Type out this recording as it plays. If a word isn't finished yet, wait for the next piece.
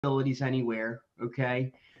abilities anywhere,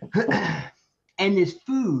 okay? And this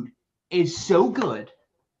food is so good,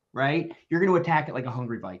 right? You're going to attack it like a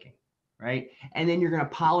hungry Viking, right? And then you're going to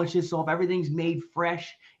polish this off. Everything's made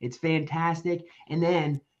fresh. It's fantastic. And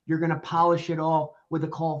then you're going to polish it all with a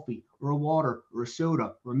coffee or a water or a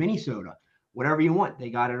soda or a mini soda, whatever you want. They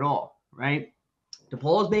got it all, right?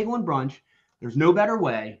 DePaul's Bagel and Brunch, there's no better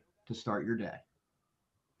way to start your day.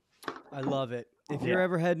 I love it. If you're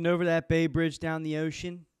ever heading over that Bay Bridge down the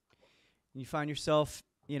ocean, you find yourself,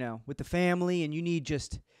 with the family, and you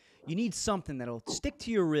need something that'll stick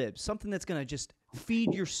to your ribs, something that's going to just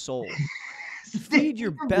feed your soul, feed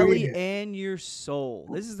your belly and your soul.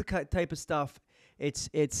 This is the type of stuff.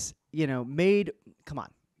 It's made. Come on,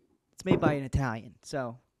 it's made by an Italian,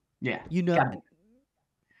 so yeah,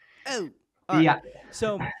 Oh, yeah.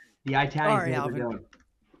 So the Italians. All right, Alvin.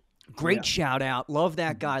 Great shout out. Love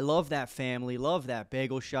that guy. Love that family. Love that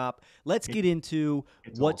bagel shop. Let's get into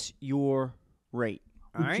what's your rate.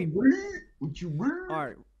 All right. All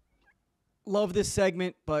right. Love this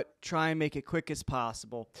segment, but try and make it quick as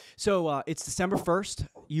possible. So it's December 1st.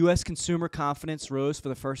 U.S. consumer confidence rose for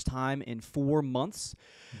the first time in 4 months.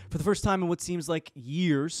 For the first time in what seems like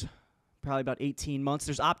years, probably about 18 months,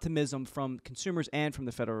 there's optimism from consumers and from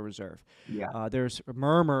the Federal Reserve. Yeah. There's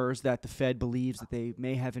murmurs that the Fed believes that they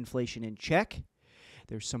may have inflation in check.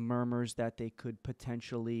 There's some murmurs that they could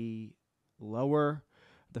potentially lower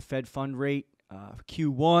the Fed fund rate.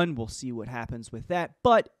 Q1, we'll see what happens with that.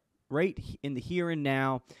 But right in the here and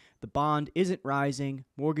now, the bond isn't rising.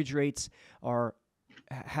 Mortgage rates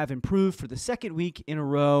have improved for the second week in a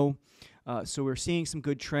row. So we're seeing some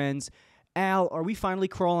good trends. Al, are we finally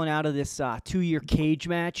crawling out of this 2-year cage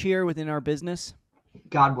match here within our business?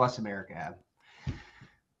 God bless America, Ab.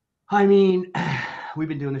 I mean, we've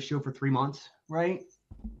been doing this show for 3 months, right?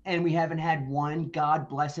 And we haven't had one God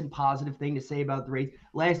blessing positive thing to say about the rates.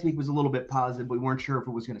 Last week was a little bit positive, but we weren't sure if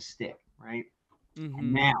it was going to stick, right? Mm-hmm.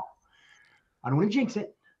 And now, I don't want to jinx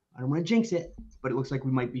it, but it looks like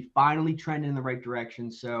we might be finally trending in the right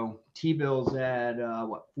direction. So T-bills at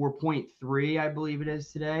 4.3, I believe it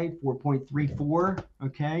is today, 4.34.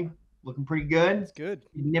 Okay, looking pretty good. It's good.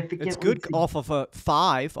 Significantly. It's good off of a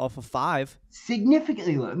 5.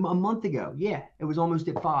 Significantly low. A month ago, yeah, it was almost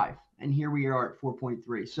at 5, and here we are at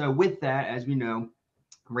 4.3. So with that, as we know,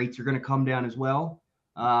 rates are going to come down as well.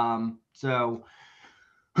 So.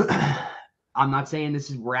 I'm not saying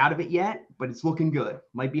we're out of it yet, but it's looking good.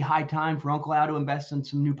 Might be high time for Uncle Al to invest in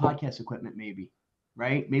some new podcast equipment, maybe,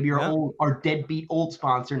 right? Maybe our deadbeat old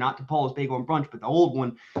sponsor, not DePaul's Bagel and Brunch, but the old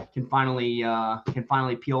one can finally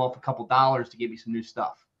peel off a couple dollars to give you some new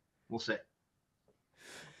stuff. We'll see.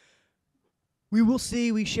 We will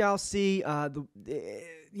see. We shall see.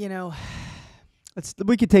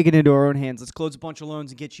 We could take it into our own hands. Let's close a bunch of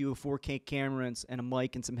loans and get you a 4K camera and a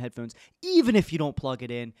mic and some headphones, even if you don't plug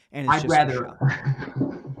it in. And it's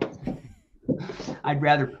I'd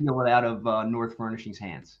rather peel it out of North Furnishing's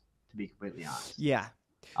hands, to be completely honest. Yeah.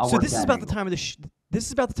 So this is about the time of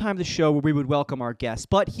the show where we would welcome our guest,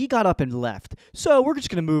 but he got up and left. So we're just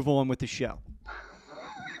going to move on with the show.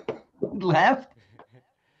 Left?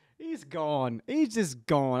 He's gone. He's just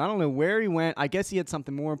gone. I don't know where he went. I guess he had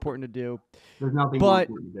something more important to do. There's nothing more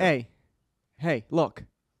important to do. Hey, look.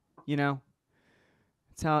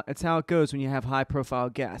 It's how it goes when you have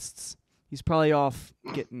high-profile guests. He's probably off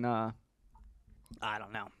getting, I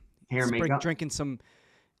don't know. Hair makeup? Drinking some.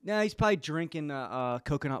 He's probably drinking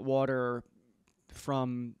coconut water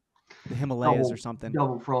from the Himalayas or something.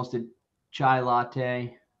 Double frosted chai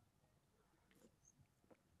latte.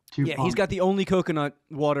 He's got the only coconut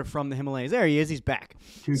water from the Himalayas. There he is. He's back.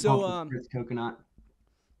 Coconut.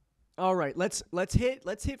 All right, let's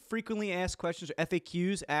hit frequently asked questions or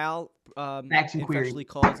FAQs. Al Facts and queries.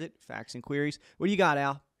 Calls it facts and queries. What do you got,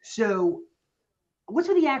 Al? So, what's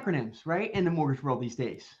with the acronyms, right, in the mortgage world these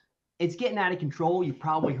days? It's getting out of control. You've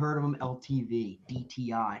probably heard of them: LTV,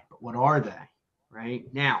 DTI. But what are they, right?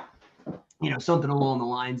 Now, something along the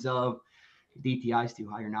lines of DTI is too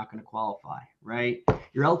high, you're not going to qualify, right?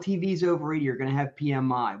 Your LTV is over 80, you're going to have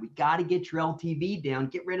PMI. We got to get your LTV down,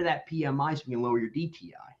 get rid of that PMI so we can lower your DTI.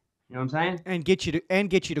 You know what I'm saying? And get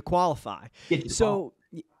you to qualify. It's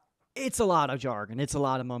a lot of jargon. It's a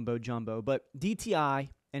lot of mumbo jumbo. But DTI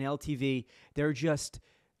and LTV, they're just,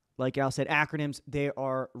 like Al said, acronyms. They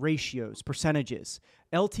are ratios, percentages.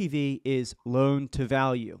 LTV is loan to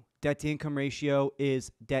value. Debt to income ratio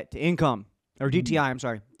is debt to income. Or DTI, I'm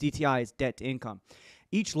sorry. DTI is debt to income.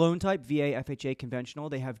 Each loan type, VA, FHA, conventional,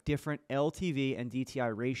 they have different LTV and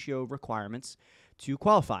DTI ratio requirements to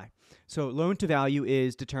qualify. So loan to value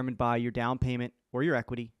is determined by your down payment or your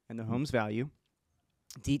equity and the home's value.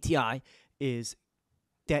 DTI is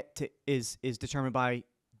is determined by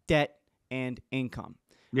debt and income.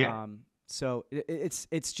 Yeah. So it's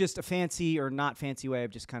just a fancy or not fancy way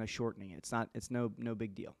of just kind of shortening it. It's no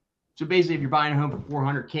big deal. So basically, if you're buying a home for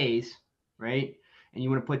 400Ks, right, and you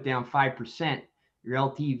want to put down 5%, your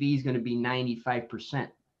LTV is going to be 95%.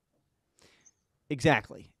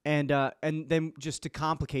 Exactly. And then just to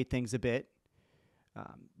complicate things a bit,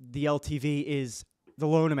 the LTV is the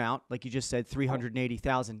loan amount, like you just said,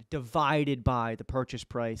 $380,000 divided by the purchase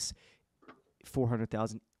price,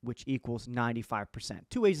 $400,000, which equals 95%.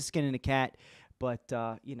 Two ways of skinning a cat, but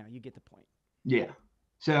you get the point. Yeah.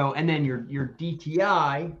 So, and then your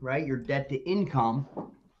DTI, right, your debt to income,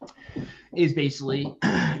 is basically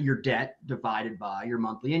your debt divided by your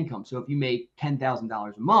monthly income. So if you make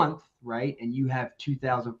 $10,000 a month, right, and you have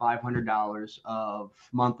 $2,500 of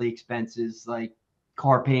monthly expenses like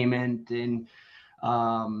car payment and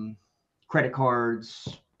credit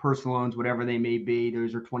cards, personal loans, whatever they may be,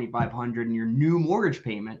 those are $2,500, and your new mortgage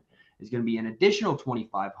payment is going to be an additional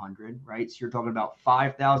 $2,500, right? So you're talking about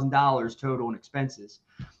 $5,000 total in expenses.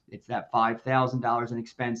 It's that $5,000 in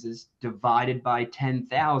expenses divided by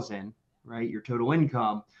 10,000, right? Your total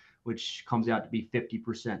income, which comes out to be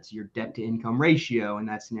 50%. So your debt to income ratio in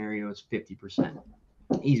that scenario is 50%.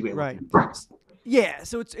 Easy way of looking at it. Yeah,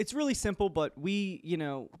 so it's really simple, but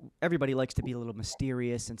everybody likes to be a little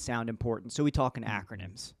mysterious and sound important. So we talk in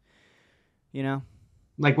acronyms.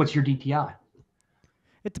 Like, what's your DTI?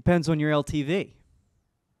 It depends on your LTV.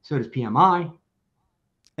 So does PMI.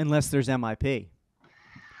 Unless there's MIP.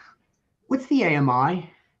 What's the AMI?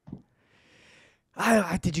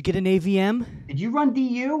 Did you get an AVM? Did you run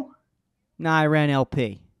DU? No, I ran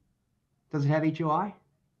LP. Does it have HOI?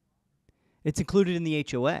 It's included in the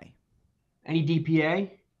HOA. Any DPA?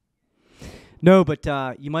 No, but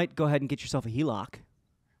you might go ahead and get yourself a HELOC.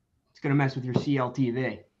 It's going to mess with your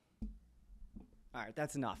CLTV. All right,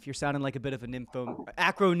 that's enough. You're sounding like a bit of an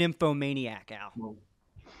acro-nymphomaniac, Al.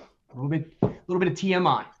 A little bit of TMI.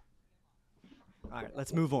 All right,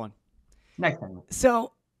 let's move on. Next segment.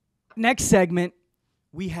 So, next segment,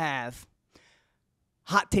 we have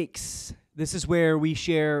hot takes. This is where we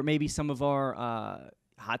share maybe some of our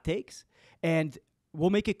hot takes, and we'll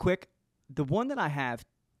make it quick. The one that I have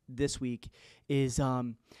this week is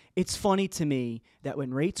it's funny to me that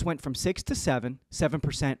when rates went from 6 to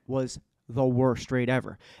 7% was the worst rate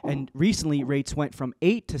ever. And recently rates went from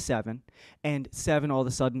 8 to 7, and 7 all of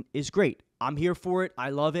a sudden is great. I'm here for it.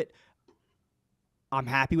 I love it. I'm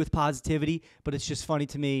happy with positivity, but it's just funny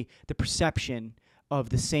to me the perception of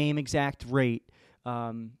the same exact rate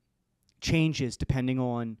changes depending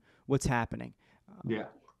on what's happening. Yeah.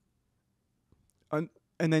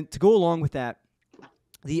 And then to go along with that,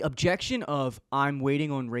 the objection of I'm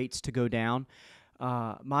waiting on rates to go down,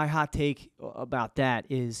 my hot take about that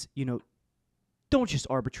is, don't just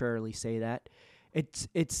arbitrarily say that.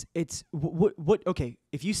 Okay,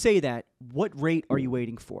 if you say that, what rate are you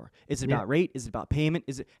waiting for? Is it about rate? Is it about payment?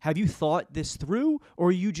 Have you thought this through, or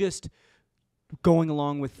are you just going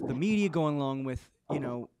along with the media, going along with,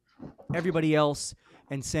 everybody else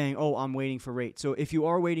and saying, oh, I'm waiting for rate? So if you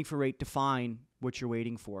are waiting for rate, define what you're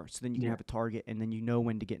waiting for, so then you can have a target, and then you know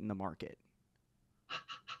when to get in the market.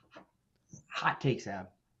 Hot takes, Ab.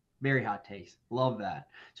 Very hot takes. Love that.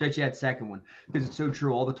 Especially that second one, because it's so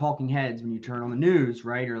true. All the talking heads, when you turn on the news,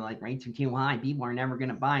 right, are like, rates are too high. People are never going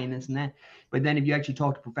to buy and this and that. But then if you actually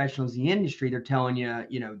talk to professionals in the industry, they're telling you,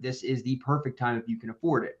 this is the perfect time if you can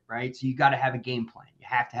afford it, right? So you got to have a game plan. You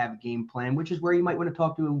have to have a game plan, which is where you might want to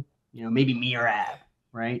talk to, maybe me or Ab,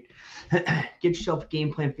 right? Get yourself a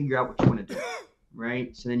game plan, figure out what you want to do,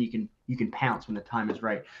 right? So then you can pounce when the time is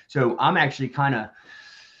right. So I'm actually kind of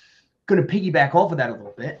going to piggyback off of that a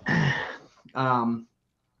little bit.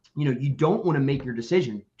 You don't want to make your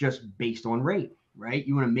decision just based on rate, right?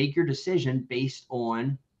 You want to make your decision based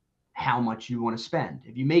on how much you want to spend.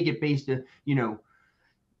 If you make it based on,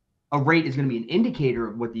 a rate is going to be an indicator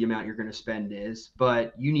of what the amount you're going to spend is,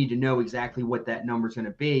 but you need to know exactly what that number is going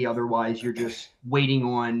to be. Otherwise, you're just waiting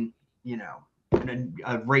on,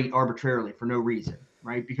 a rate arbitrarily for no reason,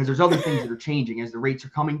 right? Because there's other things that are changing. As the rates are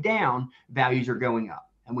coming down, values are going up.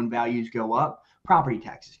 And when values go up, property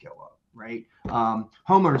taxes go up, right?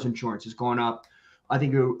 Homeowners insurance has gone up. I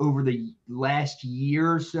think over the last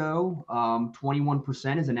year or so,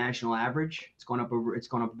 21% is a national average. It's gone up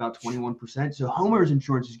about 21%. So homeowners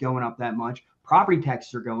insurance is going up that much. Property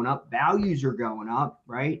taxes are going up. Values are going up,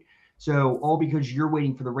 right? So all because you're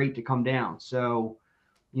waiting for the rate to come down. So,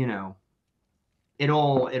 it's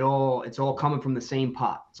all coming from the same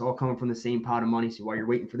pot. It's all coming from the same pot of money. So while you're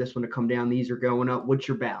waiting for this one to come down, these are going up. What's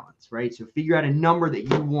your balance, right? So figure out a number that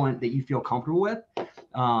you want, that you feel comfortable with.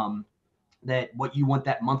 that what you want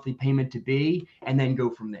that monthly payment to be, and then go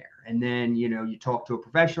from there. And then, you know, you talk to a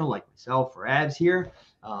professional like myself or Abs here,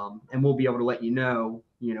 and we'll be able to let you know,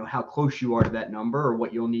 how close you are to that number or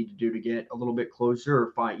what you'll need to do to get a little bit closer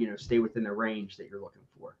or find, stay within the range that you're looking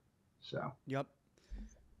for. So. Yep.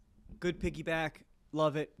 Good piggyback.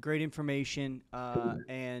 Love it. Great information.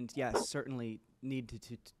 And yes, certainly need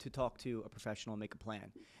to talk to a professional and make a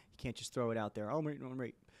plan. You can't just throw it out there. All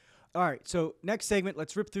right. So next segment,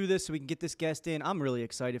 let's rip through this so we can get this guest in. I'm really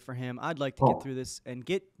excited for him. I'd like to get through this and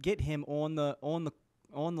get him on the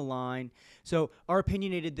line. So our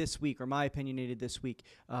opinionated this week, or my opinionated this week,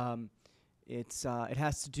 it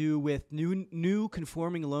has to do with new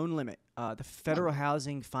conforming loan limit. The Federal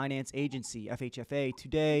Housing Finance Agency, FHFA,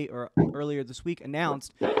 today or earlier this week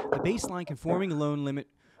announced the baseline conforming loan limit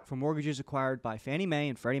for mortgages acquired by Fannie Mae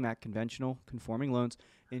and Freddie Mac conventional conforming loans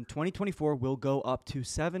in 2024 will go up to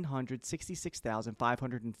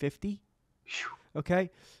 $766,550.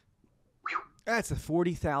 Okay, that's a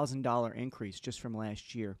 $40,000 increase just from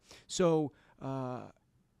last year. So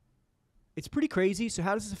it's pretty crazy. So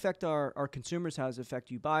how does this affect our consumers? How does it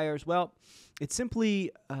affect you buyers? Well, it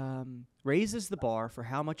simply raises the bar for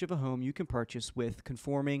how much of a home you can purchase with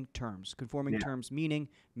conforming terms. Conforming terms meaning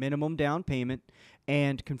minimum down payment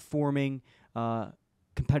and conforming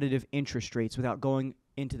competitive interest rates without going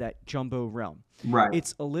into that jumbo realm. Right.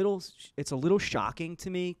 It's a little shocking to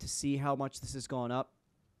me to see how much this has gone up.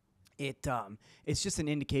 It's just an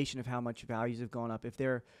indication of how much values have gone up. If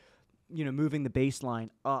they're, moving the baseline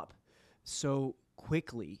up so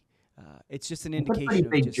quickly, it's just an indication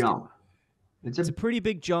of just jump. It's a pretty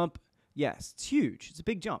big jump. Yes, it's huge. It's a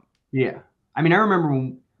big jump. Yeah. I mean, I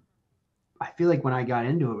remember I feel like when I got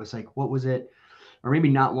into it, it was like, what was it? Or maybe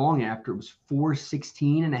not long after, it was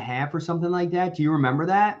 416.5 or something like that. Do you remember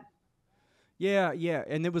that? Yeah.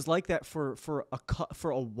 And it was like that for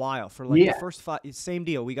a while, for like the first same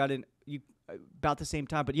deal. We got in about the same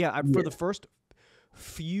time, but for the first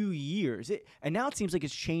few years, and now it seems like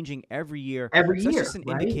it's changing every year. It's just an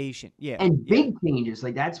indication. And big changes.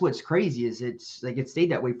 Like, that's what's crazy is it's like it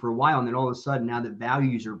stayed that way for a while, and then all of a sudden now that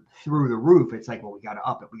values are through the roof, it's like, well, we got to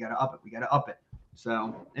up it.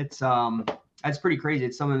 So it's that's pretty crazy.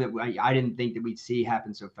 It's something that I didn't think that we'd see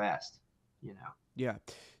happen so fast. Yeah.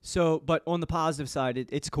 So, but on the positive side,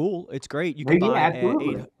 it's cool. It's great. You can buy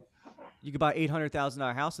you could buy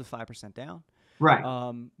 $800,000 house with 5% down.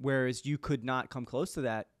 Right. Whereas you could not come close to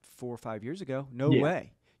that 4 or 5 years ago. No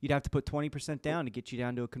way. You'd have to put 20% down to get you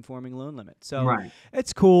down to a conforming loan limit. So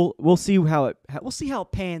it's cool. We'll see how it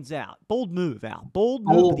pans out. Bold move, Al. Bold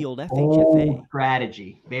move with the old FHFA. Bold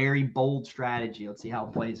strategy. Very bold strategy. Let's see how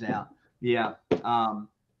it plays out. Yeah.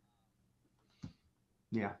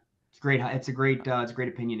 Yeah. It's great. It's a great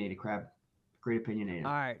opinionated, Crab. Great opinionated.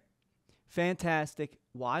 All right. Fantastic.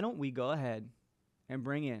 Why don't we go ahead and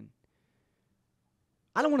bring in,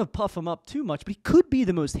 I don't want to puff him up too much, but he could be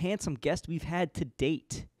the most handsome guest we've had to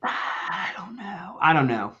date. I don't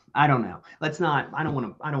know. Let's not. I don't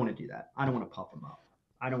want to do that. I don't want to puff him up.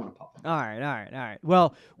 All right.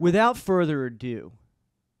 Well, without further ado,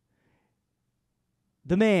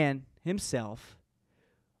 the man himself,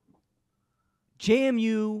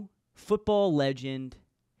 JMU football legend,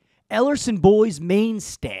 Ellerson boys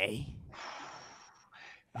mainstay.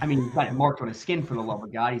 I mean, he's got it marked on his skin, for the love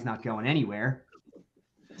of God. He's not going anywhere.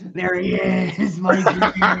 There he is, Michael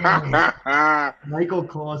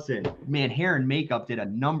Caussin. Man, hair and makeup did a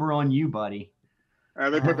number on you, buddy.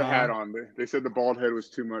 They put the hat on. They said the bald head was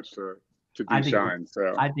too much to do shine.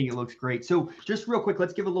 So I think it looks great. So just real quick,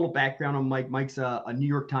 let's give a little background on Mike. Mike's a New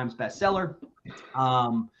York Times bestseller.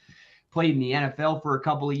 Played in the NFL for a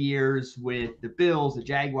couple of years with the Bills, the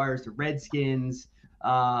Jaguars, the Redskins.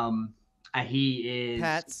 He is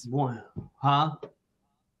Pats. One, huh?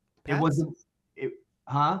 Pats? It wasn't.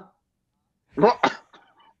 Huh? What?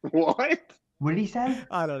 What did he say?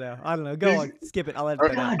 I don't know. Go on. Skip it. I'll let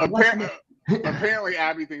it Apparently,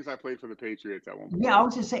 Abby thinks I played for the Patriots at one point. Yeah, I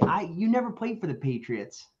was just saying, you never played for the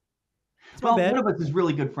Patriots. Well, one of us is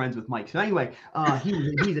really good friends with Mike. So anyway,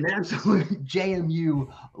 he's an absolute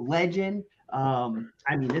JMU legend. I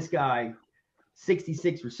mean, this guy,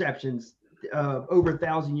 66 receptions, over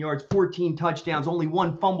 1,000 yards, 14 touchdowns, only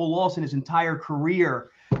one fumble loss in his entire career.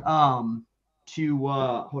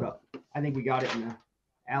 Hold up, I think we got it in there.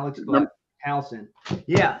 Alex Caussin.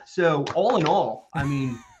 Yeah. So all in all, I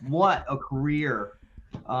mean, what a career.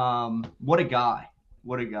 What a guy.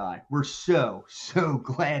 We're so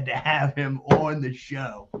glad to have him on the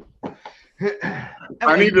show.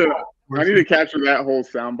 I need to capture that whole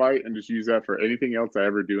soundbite and just use that for anything else I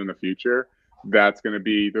ever do in the future. That's going to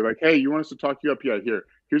be, they're like, hey, you want us to talk you up? Yeah,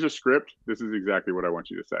 here's a script. This is exactly what I want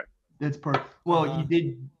you to say. That's perfect. Well,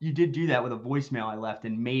 you did do that with a voicemail I left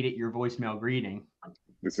and made it your voicemail greeting.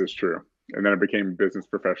 This is true. And then I became a business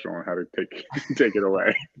professional and had to take it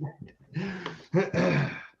away.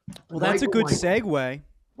 Well, that's a good segue.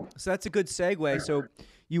 So that's a good segue. So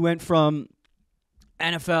you went from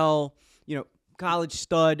NFL, college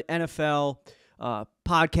stud, NFL,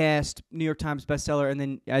 podcast, New York Times bestseller, and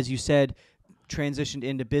then, as you said, transitioned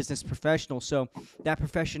into business professional. So that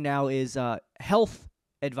profession now is health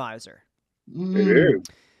advisor. It is.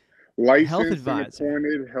 Licensed and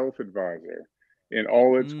appointed health advisor in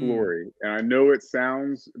all its glory. And I know it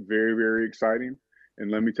sounds very, very exciting.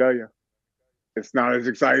 And let me tell you, it's not as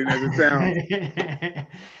exciting as it sounds.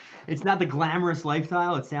 It's not the glamorous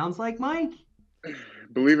lifestyle it sounds like, Mike.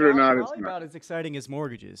 Believe it or not, it's probably about as exciting as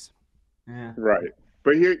mortgages. Yeah. Right.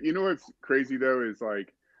 But here, what's crazy though is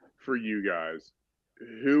like for you guys,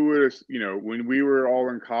 who would have, when we were all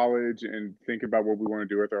in college and think about what we want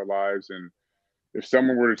to do with our lives, and if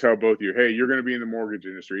someone were to tell both of you, hey, you're going to be in the mortgage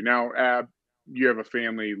industry. Now, Ab, you have a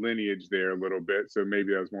family lineage there a little bit, so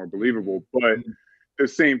maybe that was more believable. But at the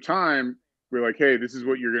same time, we're like, hey, this is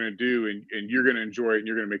what you're going to do, and you're going to enjoy it, and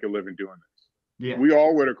you're going to make a living doing this. Yeah. We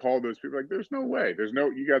all would have called those people like, there's no way.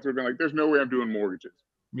 You guys would have been like, there's no way I'm doing mortgages.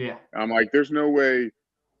 Yeah. I'm like, there's no way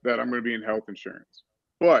that I'm going to be in health insurance.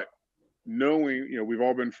 But knowing, we've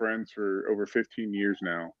all been friends for over 15 years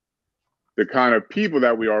now, the kind of people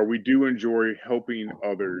that we are, we do enjoy helping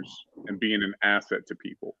others and being an asset to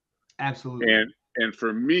people. Absolutely. And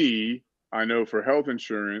for me, I know for health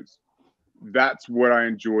insurance, that's what I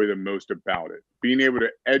enjoy the most about it. Being able to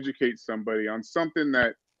educate somebody on something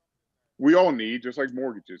that we all need, just like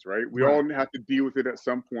mortgages, right? We all have to deal with it at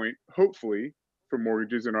some point, hopefully, for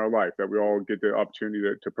mortgages in our life, that we all get the opportunity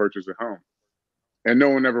to purchase a home. And no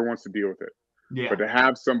one ever wants to deal with it. Yeah. But to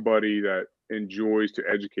have somebody that enjoys to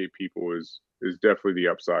educate people is definitely the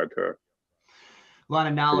upside to a lot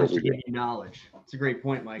of knowledge to give you knowledge. It's a great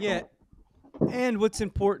point, Michael. Yeah. And what's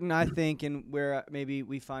important, I think, and where maybe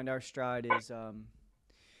we find our stride is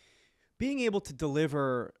being able to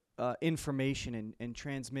deliver information and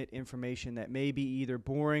transmit information that may be either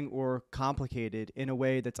boring or complicated in a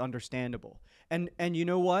way that's understandable. And you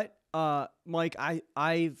know what, Mike,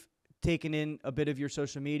 I've taken in a bit of your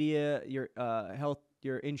social media, your health,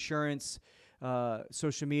 your insurance,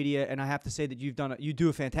 social media, and I have to say that you do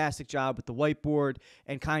a fantastic job with the whiteboard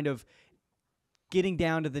and kind of getting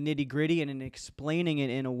down to the nitty gritty and explaining it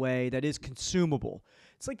in a way that is consumable.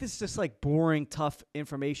 It's like this just like boring, tough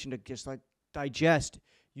information to just like digest.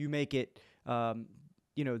 You make it,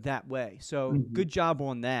 that way. So good job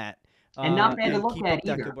on that. And not bad to look at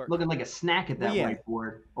either. Looking like a snack at that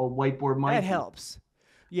whiteboard. Old whiteboard, Mike. That helps.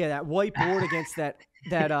 Yeah, that whiteboard against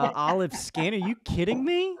that olive skin. Are you kidding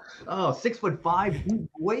me? Oh, 6'5", deep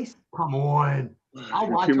waist. Come on. I'll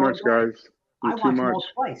watch too much, guys. I watch them all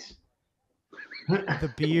twice.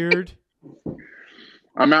 The beard.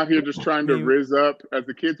 I'm out here just trying to rizz up, as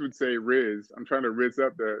the kids would say, rizz. I'm trying to rizz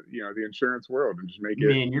up the insurance world and just make it.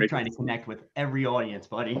 Man, you're trying to connect with every audience,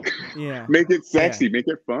 buddy. Yeah. Make it sexy, make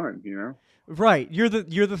it fun, Right. You're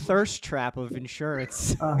the thirst trap of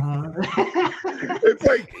insurance. It's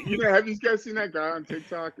like, have you guys seen that guy on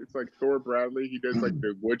TikTok? It's like Thor Bradley. He does like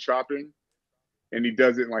the wood chopping, and he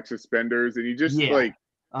does it in like suspenders, and he just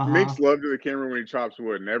makes love to the camera when he chops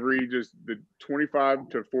wood. And the 25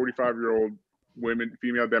 to 45-year-old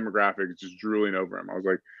female demographic is just drooling over him. I was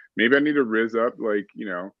like, maybe I need to rizz up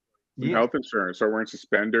health insurance, start wearing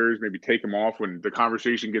suspenders, maybe take them off when the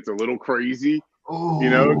conversation gets a little crazy. Talking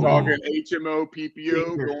HMO,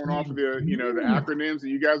 PPO, going off of the the acronyms that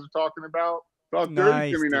you guys are talking about. Talk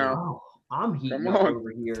dirty to me now. Oh, I'm heating up over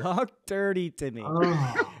here. Talk dirty to me.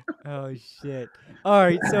 Oh shit. All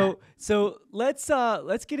right, so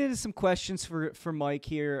let's get into some questions for Mike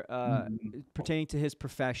here pertaining to his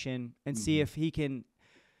profession and see if he can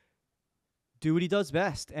do what he does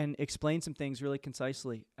best and explain some things really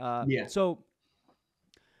concisely. So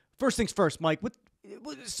first things first, Mike, what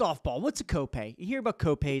softball, what's a copay? You hear about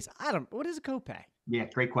copays. What is a copay? Yeah,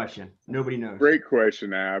 great question. Nobody knows. Great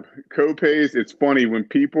question, Ab. Copays, it's funny when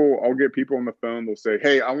I'll get people on the phone, they'll say,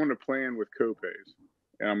 hey, I want to plan with copays.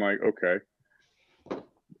 And I'm like, okay,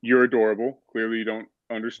 you're adorable. Clearly you don't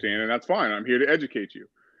understand, and that's fine. I'm here to educate you.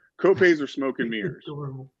 Copays are smoke and mirrors.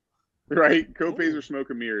 Adorable. Right? Copays are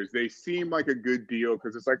smoke and mirrors. They seem like a good deal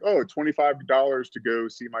because it's like, oh, $25 to go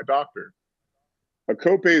see my doctor. A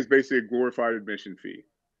copay is basically a glorified admission fee.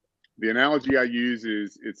 The analogy I use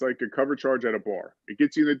is it's like a cover charge at a bar. It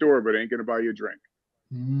gets you in the door, but it ain't going to buy you a drink.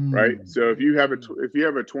 Right? So if you have a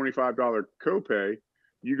 $25 copay,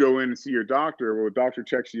 you go in and see your doctor. Well, the doctor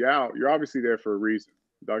checks you out. You're obviously there for a reason.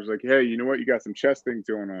 The doctor's like, hey, you know what? You got some chest things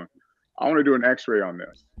going on. I want to do an x-ray on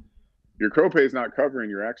this. Your copay is not covering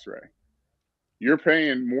your x-ray. You're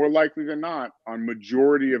paying more likely than not on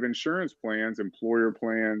majority of insurance plans, employer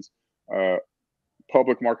plans,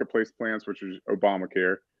 public marketplace plans, which is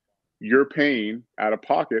Obamacare. You're paying out of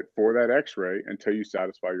pocket for that x-ray until you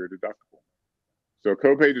satisfy your deductible. So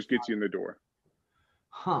copay just gets you in the door.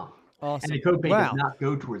 Huh. Awesome. And the copay does not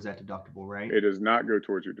go towards that deductible, right? It does not go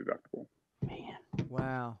towards your deductible. Man.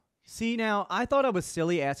 Wow. See, now, I thought I was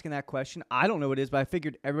silly asking that question. I don't know what it is, but I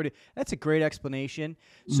figured everybody, that's a great explanation.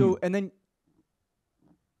 So, and then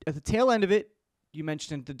at the tail end of it, you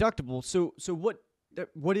mentioned deductible. So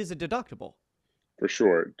what is a deductible? For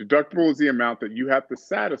sure. Deductible is the amount that you have to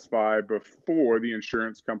satisfy before the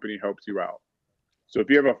insurance company helps you out. So if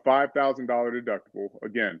you have a $5,000 deductible,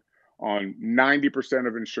 again, on 90%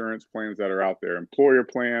 of insurance plans that are out there, employer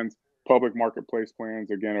plans, public marketplace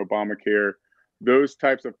plans, again, Obamacare, those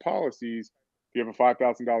types of policies, if you have a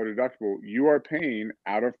 $5,000 deductible, you are paying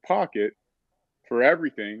out of pocket for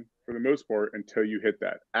everything for the most part until you hit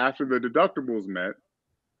that. After the deductible is met,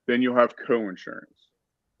 then you'll have co-insurance,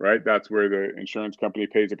 right? That's where the insurance company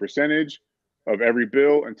pays a percentage of every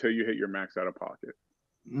bill until you hit your max out of pocket.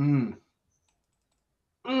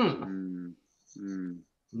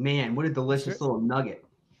 Man, what a delicious little nugget.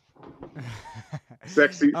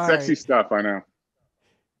 Sexy stuff, I know.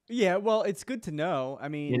 Yeah, well, it's good to know. I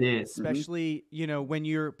mean, it is. Especially, you know, when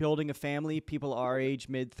you're building a family, people our age,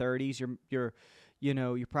 mid-30s, you're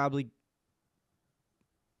probably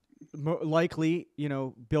likely,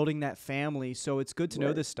 building that family. So it's good to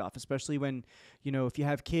know this stuff, especially when, if you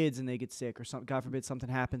have kids and they get sick or something, God forbid something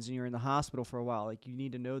happens and you're in the hospital for a while, like you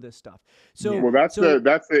need to know this stuff. So, well, that's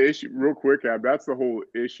the issue real quick, Ab. That's the whole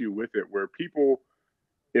issue with it, where people,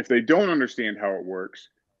 if they don't understand how it works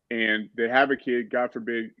and they have a kid, God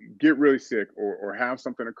forbid, get really sick or have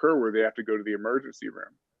something occur where they have to go to the emergency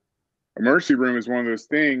room. Emergency room is one of those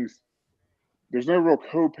things. There's no real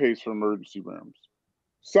co-pays for emergency rooms.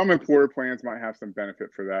 Some employer plans might have some benefit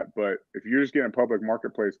for that, but if you're just getting a public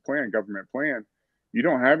marketplace plan, government plan, you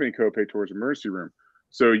don't have any copay towards emergency room.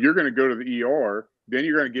 So you're going to go to the ER, then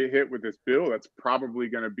you're going to get hit with this bill that's probably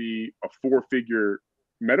going to be a 4-figure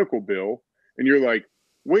medical bill, and you're like,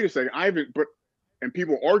 wait a second, and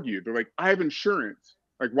people argue, they're like, I have insurance.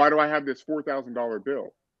 Like, why do I have this $4,000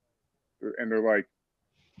 bill? And they're like,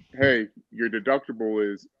 hey, your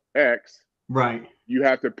deductible is X. Right. You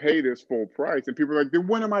have to pay this full price. And people are like, then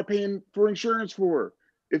what am I paying for insurance for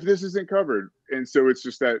if this isn't covered? And so it's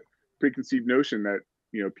just that preconceived notion that,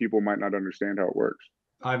 people might not understand how it works.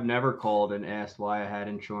 I've never called and asked why I had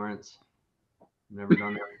insurance. I've never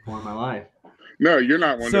done that before in my life. No, you're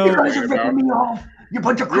not one to complain about. Me off. You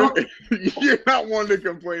bunch of crap. You're not one to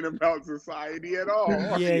complain about society at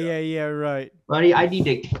all. Yeah, right. Buddy, I need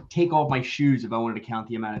to take off my shoes if I wanted to count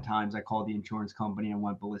the amount of times I called the insurance company and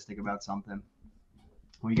went ballistic about something.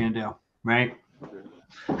 What are you gonna do, right?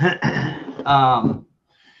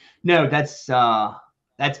 No, that's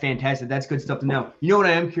fantastic. That's good stuff to know. You know what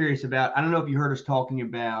I am curious about? I don't know if you heard us talking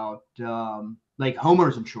about like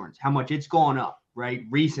homeowners insurance, how much it's gone up, right?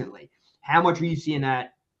 Recently. How much are you seeing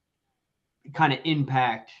that kind of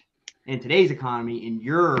impact in today's economy in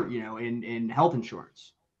your, in health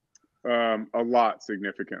insurance? A lot,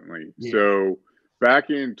 significantly. Yeah. So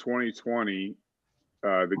back in 2020,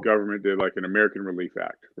 the government did like an American Relief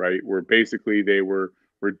Act, right? Where basically they were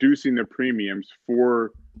reducing the premiums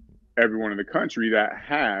for everyone in the country that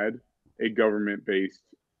had a government-based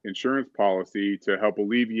insurance policy to help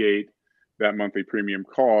alleviate that monthly premium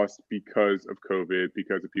cost because of COVID,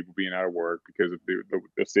 because of people being out of work, because of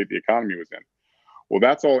the state the economy was in. Well,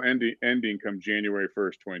 that's all ending come January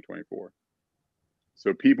 1st, 2024.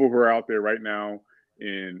 So people who are out there right now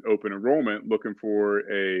in open enrollment looking for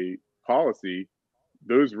a policy,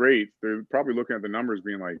 those rates, they're probably looking at the numbers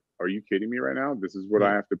being like, are you kidding me right now? This is what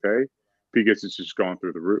I have to pay? Because it's just gone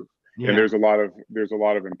through the roof. Yeah. And there's a lot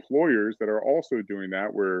of employers that are also doing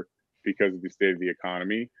that, where because of the state of the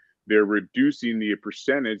economy, they're reducing the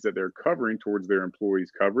percentage that they're covering towards their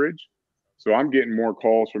employees' coverage. So I'm getting more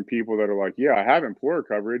calls from people that are like, yeah, I have employer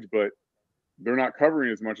coverage, but they're not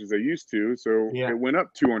covering as much as they used to. So it went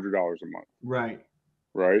up $200 a month. Right.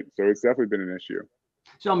 So it's definitely been an issue.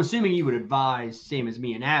 So I'm assuming you would advise, same as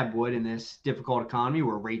me and Ab would, in this difficult economy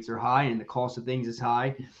where rates are high and the cost of things is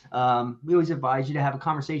high. We always advise you to have a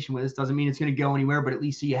conversation with us. Doesn't mean it's going to go anywhere, but at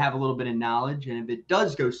least so you have a little bit of knowledge. And if it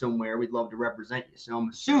does go somewhere, we'd love to represent you. So I'm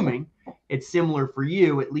assuming it's similar for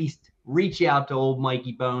you. At least reach out to old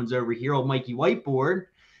Mikey Bones over here, old Mikey Whiteboard,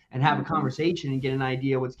 and have a conversation and get an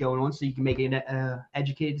idea what's going on so you can make an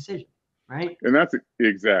educated decision. Right. And that's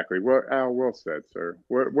exactly what Al well said, sir.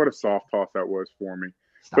 What a soft toss that was for me.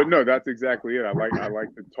 But no, that's exactly it. I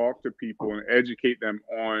like to talk to people and educate them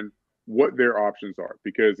on what their options are,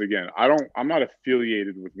 because again, I'm not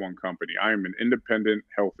affiliated with one company. I am an independent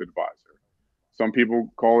health advisor. Some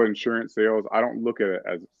people call it insurance sales. I don't look at it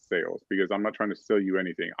as sales, because I'm not trying to sell you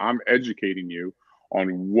anything. I'm educating you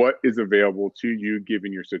on what is available to you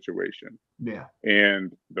given your situation. Yeah.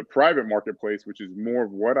 And the private marketplace, which is more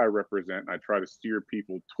of what I represent, I try to steer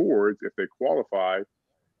people towards, if they qualify,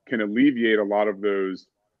 can alleviate a lot of those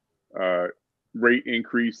rate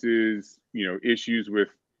increases, issues with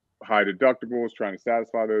high deductibles, trying to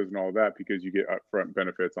satisfy those and all that, because you get upfront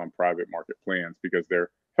benefits on private market plans because they're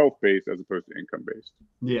health-based as opposed to income-based.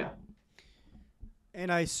 Yeah. And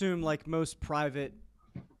I assume, like most private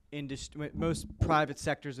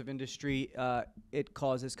sectors of industry, it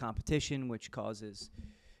causes competition, which causes,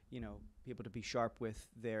 people to be sharp with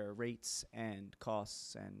their rates and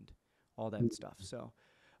costs and all that stuff. So,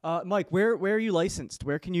 Mike, where are you licensed?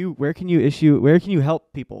 Where can you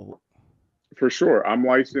help people? For sure. I'm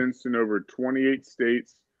licensed in over 28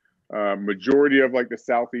 states, majority of like the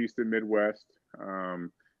Southeast and Midwest,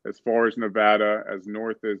 as far as Nevada, as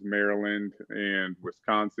north as Maryland and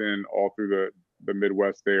Wisconsin, all through the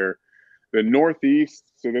Midwest there. The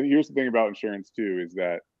Northeast, so then here's the thing about insurance too, is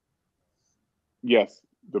that, yes,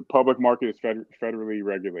 the public market is federally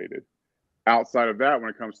regulated. Outside of that, when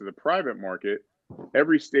it comes to the private market,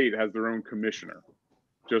 every state has their own commissioner,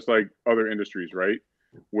 just like other industries, right?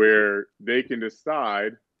 Where they can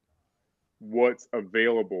decide what's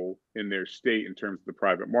available in their state in terms of the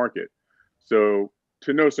private market. So,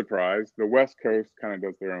 to no surprise, the West Coast kind of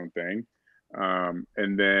does their own thing.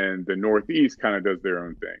 And then the Northeast kind of does their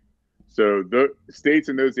own thing. So the states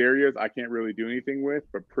in those areas I can't really do anything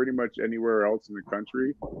with, but pretty much anywhere else in the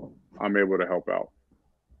country, I'm able to help out.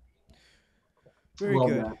 Very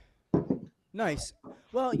good. Nice.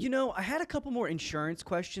 Well, I had a couple more insurance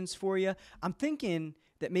questions for you. I'm thinking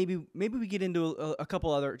that maybe we get into a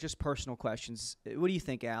couple other just personal questions. What do you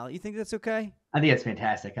think, Al? You think that's okay? I think it's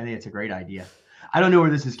fantastic. I think it's a great idea. I don't know where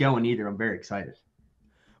this is going either. I'm very excited.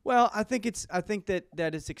 Well, I think that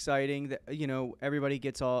it's exciting that everybody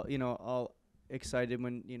gets all excited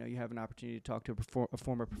when you have an opportunity to talk to a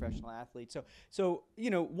former professional athlete. So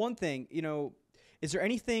one thing, is there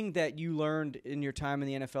anything that you learned in your time in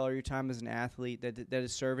the NFL or your time as an athlete that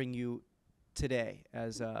is serving you today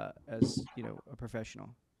as a professional?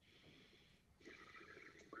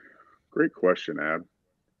 Great question, Ab.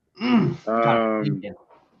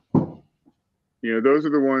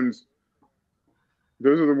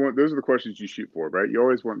 Those are the questions you shoot for, right? You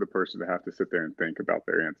always want the person to have to sit there and think about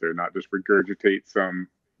their answer, not just regurgitate some.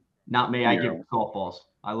 Not me. I give softballs.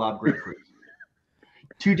 I love grapefruits.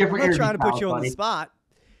 Two different. I'm not trying to put you on the spot,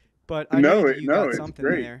 but I know that you got something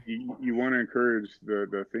great. there. You want to encourage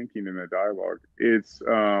the thinking and the dialogue. It's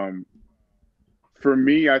for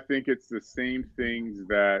me, I think it's the same things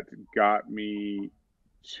that got me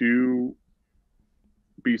to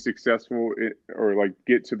be successful or like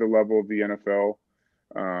get to the level of the NFL.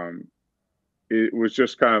 It was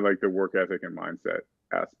just kind of like the work ethic and mindset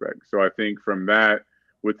aspect. So I think from that,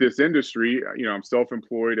 with this industry, I'm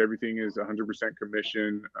self-employed. Everything is 100%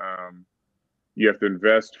 commission. You have to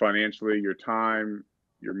invest financially, your time,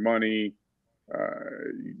 your money,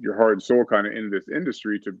 your heart and soul kind of in this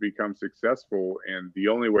industry to become successful. And the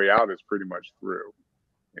only way out is pretty much through.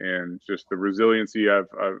 And just the resiliency I've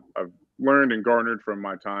learned and garnered from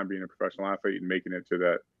my time being a professional athlete and making it to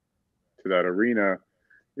that arena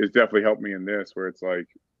is definitely helped me in this, where it's like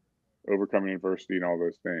overcoming adversity and all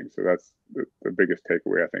those things. So that's the biggest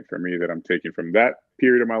takeaway, I think, for me, that I'm taking from that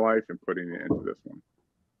period of my life and putting it into this one.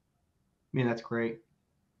 I mean, that's great.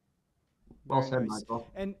 Well said, nice. Michael.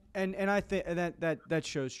 And I think that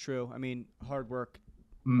shows true. I mean, hard work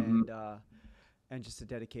and just the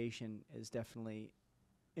dedication is definitely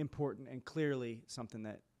important and clearly something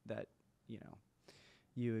that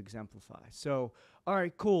you exemplify. So, all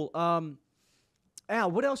right, cool.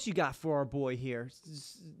 Al, what else you got for our boy here?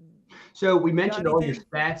 So we mentioned all your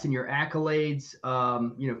stats and your accolades.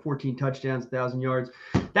 14 touchdowns, 1,000 yards.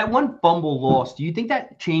 That one fumble loss, do you think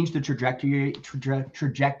that changed the trajectory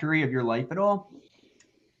of your life at all?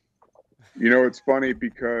 It's funny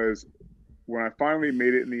because when I finally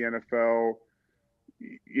made it in the NFL,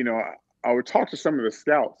 I would talk to some of the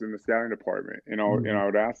scouts in the scouting department, and I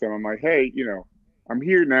would ask them, I'm like, hey, I'm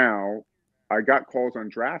here now. I got calls on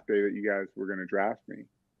draft day that you guys were going to draft me.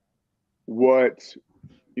 What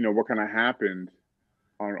kind of happened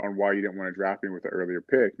on why you didn't want to draft me with the earlier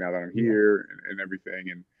pick now that I'm here and everything?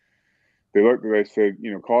 And they looked and they said,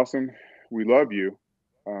 Caussin, we love you,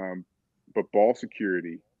 but ball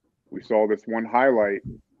security. We saw this one highlight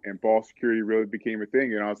and ball security really became a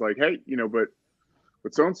thing. And I was like, hey,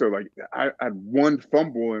 but so-and-so, like I had one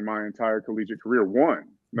fumble in my entire collegiate career. One.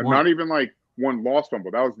 Not even like one lost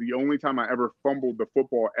fumble. That was the only time I ever fumbled the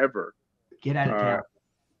football ever. Get out of town.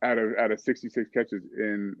 Out of 66 catches.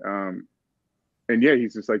 And yeah,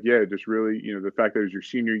 he's just like, yeah, just really, the fact that it was your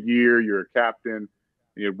senior year, you're a captain, and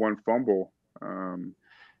you had one fumble.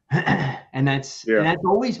 And that's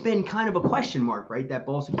always been kind of a question mark, right? That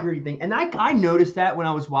ball security thing. And I noticed that when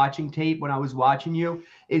I was watching tape, when I was watching you,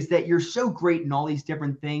 is that you're so great in all these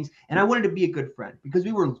different things. And I wanted to be a good friend because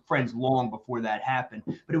we were friends long before that happened.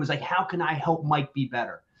 But it was like, how can I help Mike be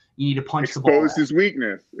better? You need to punch the ball. Expose his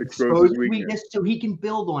weakness so he can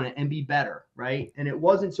build on it and be better, right? And it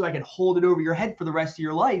wasn't so I could hold it over your head for the rest of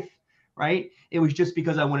your life, right? It was just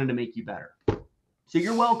because I wanted to make you better. So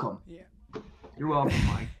you're welcome. Yeah. You're welcome,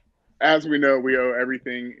 Mike. As we know, we owe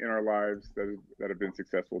everything in our lives that have been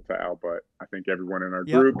successful to Al, but I think everyone in our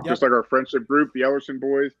group, just like our friendship group, the Ellerson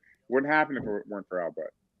boys, wouldn't happen if it weren't for Al,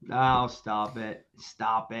 but. Oh, stop it.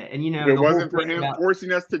 And if it wasn't for him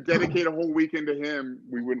forcing us to dedicate a whole weekend to him,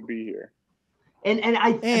 we wouldn't be here. And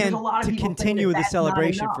there's a lot of to people continue with the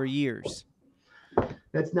celebration for years.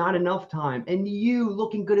 That's not enough time. And you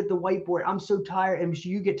looking good at the whiteboard, I'm so tired. I'm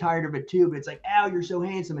sure you get tired of it too, but it's like, Al, you're so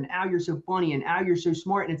handsome, and Al, you're so funny, and Al, you're so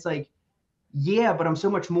smart. And it's like, yeah, but I'm so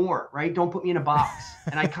much more, right? Don't put me in a box.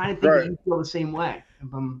 And I kind of think that you feel the same way. Is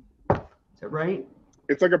that right?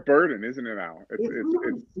 It's like a burden, isn't it, Al?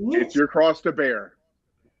 It's your cross to bear.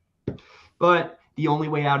 But the only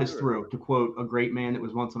way out is through, to quote a great man that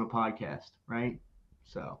was once on a podcast, right?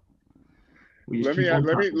 So let me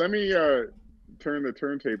turn the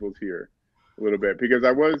turntables here a little bit, because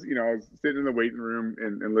I was sitting in the waiting room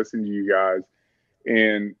and listening to you guys,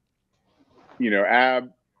 and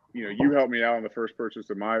Ab, you helped me out on the first purchase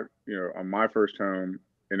of my on my first home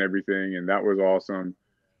and everything, and that was awesome.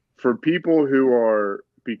 For people who are,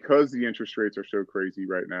 because the interest rates are so crazy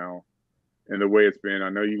right now and the way it's been, I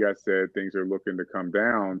know you guys said things are looking to come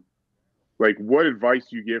down. Like, what advice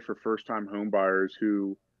do you give for first-time home buyers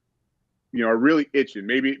who, are really itching?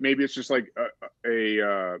 Maybe it's just like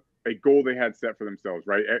a goal they had set for themselves,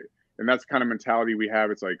 right? And that's the kind of mentality we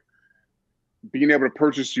have. It's like being able to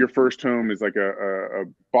purchase your first home is like a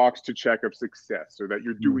box to check of success, so that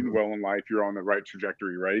you're doing well in life, you're on the right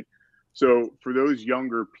trajectory, right? So for those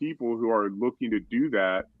younger people who are looking to do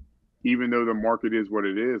that, even though the market is what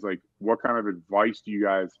it is, like, what kind of advice do you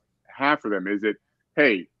guys have for them? Is it,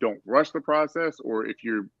 hey, don't rush the process? Or if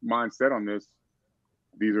your mind's set on this,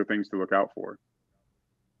 these are things to look out for?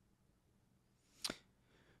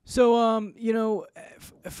 So,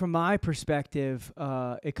 from my perspective,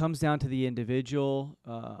 it comes down to the individual,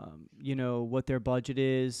 what their budget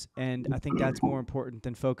is. And I think that's more important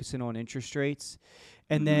than focusing on interest rates.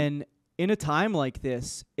 And then in a time like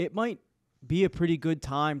this, it might be a pretty good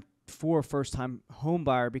time for a first-time home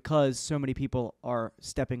buyer because so many people are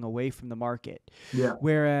stepping away from the market. Yeah.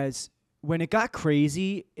 Whereas when it got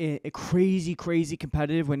crazy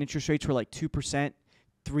competitive, when interest rates were like 2%,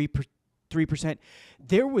 3%,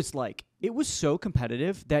 it was so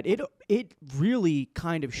competitive that it really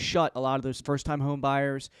kind of shut a lot of those first-time home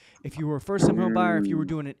buyers. If you were a first-time home buyer, if you were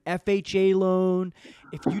doing an FHA loan,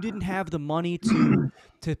 if you didn't have the money to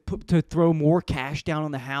throw more cash down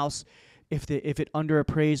on the house, if it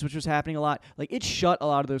underappraised, which was happening a lot, like, it shut a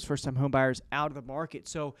lot of those first-time home buyers out of the market.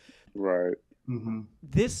 So right.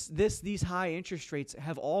 These high interest rates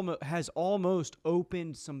has almost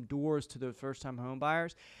opened some doors to the first-time home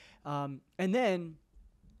buyers. And then,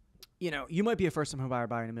 you might be a first-time home buyer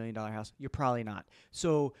buying $1 million house. You're probably not.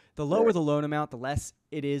 So the lower the loan amount, the less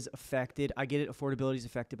it is affected. I get it, affordability is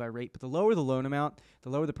affected by rate, but the lower the loan amount, the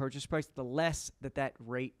lower the purchase price, the less that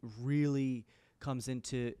rate really comes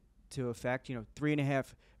into effect. 3.5,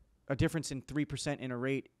 a difference in 3% in a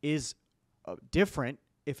rate is different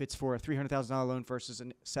if it's for a $300,000 loan versus a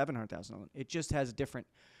 $700,000 loan. It just has a different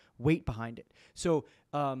weight behind it. So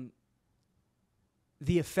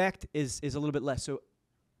the effect is a little bit less. So,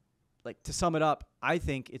 like, to sum it up, I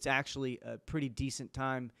think it's actually a pretty decent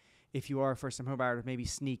time if you are a first-time home buyer to maybe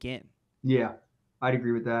sneak in. Yeah, I'd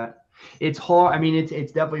agree with that. It's hard. I mean,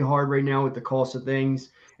 it's definitely hard right now with the cost of things.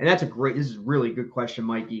 And this is a really good question,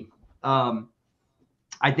 Mikey.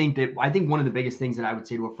 I think one of the biggest things that I would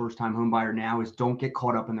say to a first-time home buyer now is don't get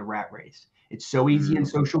caught up in the rat race. It's so easy in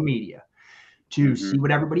social media to see what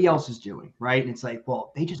everybody else is doing, right? And it's like,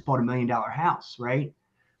 well, they just bought $1 million house, right?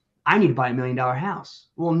 I need to buy $1 million house.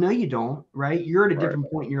 Well, no, you don't, right? You're at a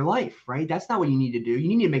different point in your life, right? That's not what you need to do.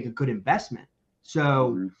 You need to make a good investment.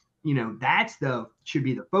 So, that's should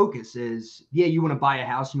be the focus is, yeah, you want to buy a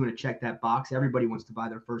house, you want to check that box. Everybody wants to buy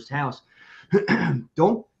their first house.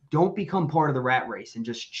 Don't don't become part of the rat race and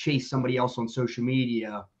just chase somebody else on social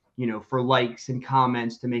media, you know, for likes and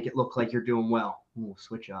comments to make it look like you're doing well. We'll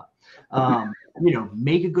switch up. You know,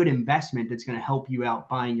 make a good investment that's going to help you out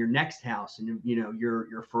buying your next house and, you know,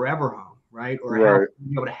 your forever home, right? Or a house you'll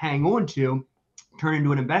be able to hang on to, turn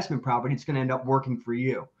into an investment property. It's going to end up working for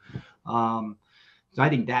you. So I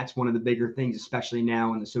think that's one of the bigger things, especially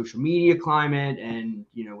now in the social media climate and,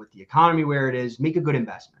 you know, with the economy where it is, make a good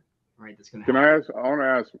investment, right? That's going to help. I want to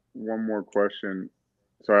ask one more question.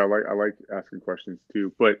 Sorry, I like asking questions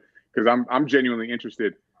too, but because I'm genuinely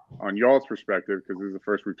interested on y'all's perspective, because this is the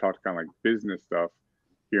first we've talked kind of like business stuff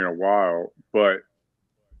here in a while. But,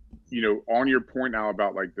 you know, on your point now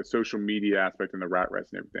about like the social media aspect and the rat race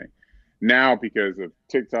and everything, now because of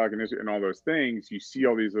TikTok and all those things, you see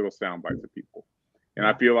all these little sound bites of people. And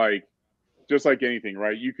I feel like, just like anything,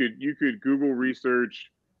 right? You could Google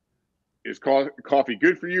research, is coffee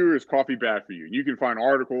good for you or is coffee bad for you? And you can find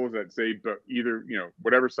articles that say, but either, you know,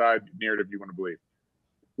 whatever side narrative you want to believe.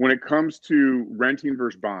 When it comes to renting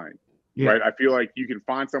versus buying, right? I feel like you can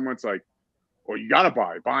find someone that's like, well, you got to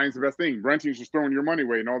buy. Buying's the best thing. Renting is just throwing your money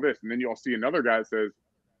away and all this. And then you'll see another guy that says,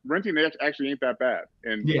 renting actually ain't that bad.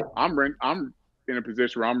 And I'm in a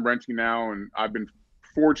position where I'm renting now, and I've been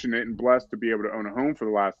fortunate and blessed to be able to own a home for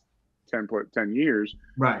the last 10 years.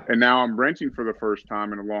 Right. And now I'm renting for the first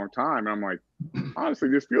time in a long time. And I'm like, honestly,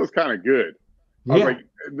 this feels kind of good. I was like,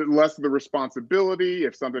 less of the responsibility.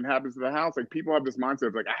 If something happens to the house, like people have this mindset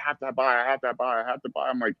of like, I have to buy.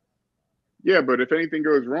 I'm like, yeah, but if anything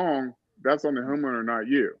goes wrong, that's on the homeowner, not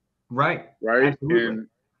you. Right. Absolutely.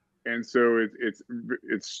 And so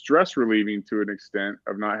it's stress relieving to an extent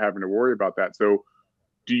of not having to worry about that. So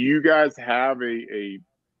do you guys have a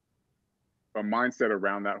mindset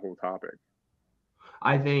around that whole topic?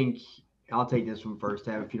 I think I'll take this one first,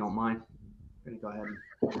 Tab, if you don't mind. I'm gonna go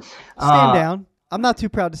ahead. Stand down. I'm not too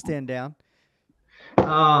proud to stand down.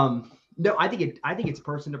 No, I think it's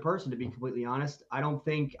person to person, to be completely honest. I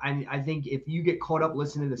think if you get caught up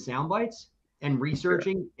listening to sound bites and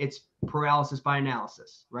researching, it's paralysis by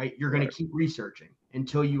analysis, right? You're going to keep researching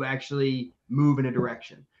until you actually move in a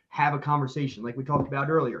direction. Have a conversation like we talked about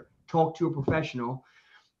earlier. Talk to a professional.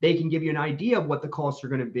 They can give you an idea of what the costs are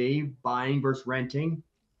going to be, buying versus renting.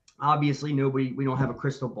 Obviously, we don't have a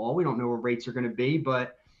crystal ball. We don't know where rates are going to be,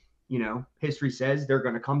 but you know, history says they're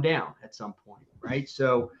going to come down at some point, right?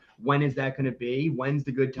 So when is that going to be? When's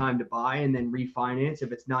the good time to buy and then refinance?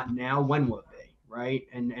 If it's not now, when will it be, right?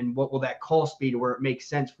 And what will that cost be to where it makes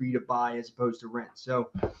sense for you to buy as opposed to rent?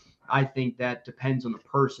 So I think that depends on the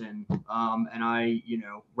person. And I, you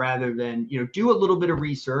know, rather than, you know, do a little bit of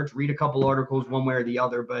research, read a couple articles one way or the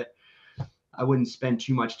other, but I wouldn't spend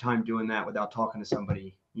too much time doing that without talking to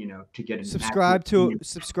somebody, you know, to get an subscribe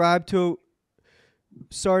to.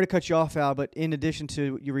 Sorry to cut you off, Al, but in addition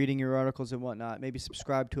to you reading your articles and whatnot, maybe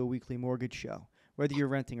subscribe to a weekly mortgage show, whether you're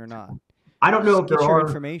renting or not. I don't know if there are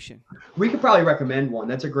information. We could probably recommend one.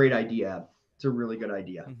 That's a great idea. It's a really good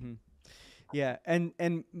idea. Mm-hmm. Yeah,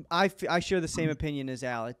 and I share the same opinion as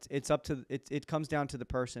Al. It's up to it comes down to the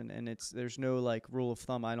person, and there's no like rule of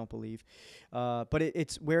thumb, I don't believe. But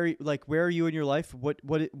it's where are you in your life?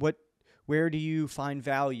 Where do you find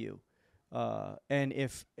value? And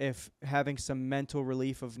if having some mental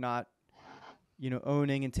relief of not, you know,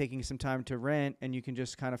 owning and taking some time to rent, and you can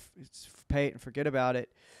just kind of pay it and forget about it.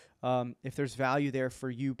 If there's value there for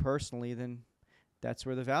you personally, then that's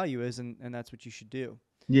where the value is, and that's what you should do.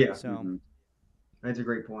 Yeah. So that's a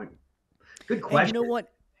great point. Good question. And you know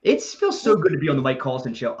what? It feels so good to be on the Mike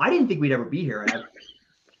Caussin show. I didn't think we'd ever be here, Ed.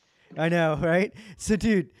 I know, right? So,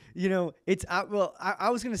 dude, you know, I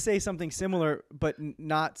was gonna say something similar, but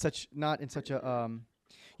not in such a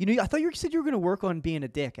you know, I thought you said you were gonna work on being a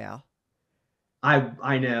dick, Al.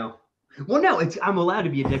 I know. Well, no, I'm allowed to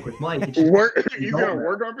be a dick with Mike. He's gonna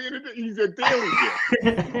work on being a dick. He's a daily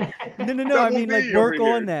dick. No. I mean, like, work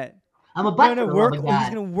on that. I'm a butt. Work. He's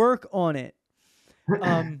gonna work on it.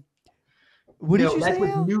 What did you say? That's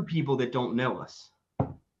with new people that don't know us.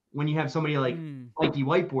 When you have somebody like Mikey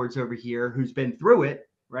Whiteboards over here who's been through it,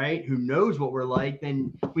 right? Who knows what we're like,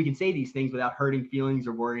 then we can say these things without hurting feelings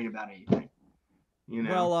or worrying about anything. You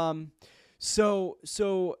know. Well,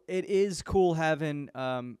 so it is cool having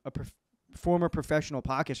former professional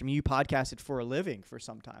podcast. I mean, you podcasted for a living for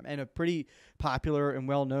some time, and a pretty popular and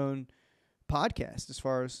well-known podcast as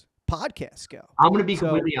far as podcasts go. I'm going to be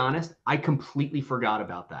completely honest. I completely forgot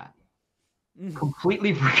about that.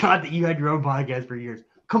 Completely forgot that you had your own podcast for years.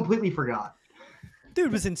 Completely forgot.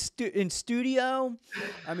 Dude was in studio.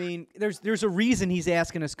 I mean, there's a reason he's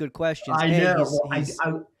asking us good questions. I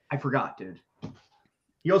know. I forgot, dude.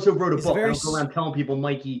 He also wrote a book. I don't go around telling people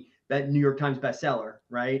Mikey New York Times bestseller,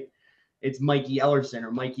 right? It's Mikey Ellerson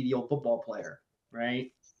or Mikey the old football player,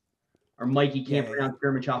 right? Or Mikey can't pronounce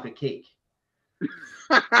German chocolate cake.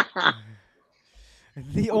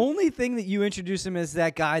 The only thing that you introduced him as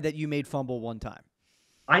that guy that you made fumble one time.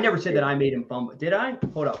 I never said that I made him fumble. Did I?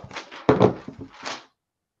 Hold up.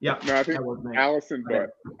 Yeah. No, I think Allison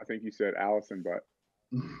Butt. I think you said Allison Butt.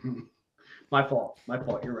 My fault.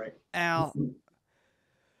 You're right. Al.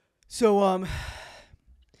 So, all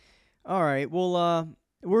right. Well,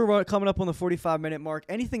 we're coming up on the 45-minute mark.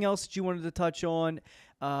 Anything else that you wanted to touch on?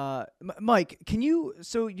 Mike,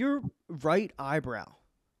 so your right eyebrow,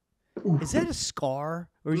 is that a scar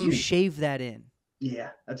or did you shave that in?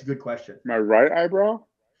 Yeah, that's a good question. My right eyebrow?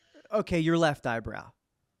 Okay, your left eyebrow.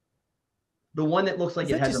 The one that looks like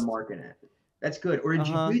it has a mark in it. That's good. Or did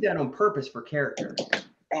you do that on purpose for character?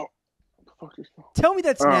 Oh, tell me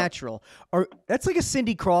that's natural. Or that's like a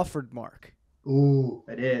Cindy Crawford mark. Ooh,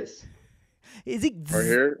 it is. Is it? Right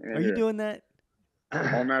here? Are you doing that?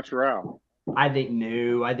 All natural. I think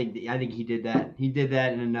no. I think he did that. He did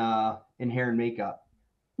that in hair and makeup.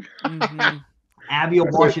 Mm-hmm. Abby will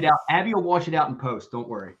wash it out. Abby will wash it out in post. Don't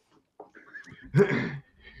worry.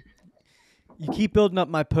 You keep building up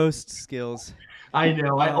my post skills. I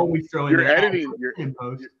know. I always throw in your editing. In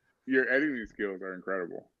post. Your editing skills are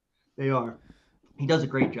incredible. They are. He does a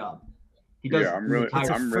great job. He does. Yeah, It's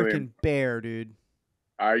a freaking bear, dude.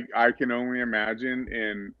 I can only imagine,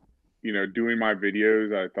 and doing my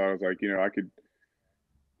videos, I thought I was like, I could,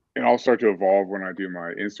 and I'll start to evolve when I do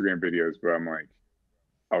my Instagram videos. But I'm like,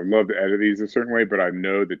 I would love to edit these a certain way, but I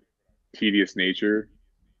know the tedious nature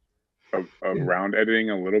of round editing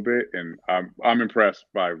a little bit, and I'm impressed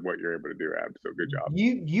by what you're able to do, Ab. So good job.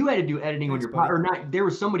 You had to do editing on your pod, or not? There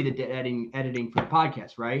was somebody that did editing for the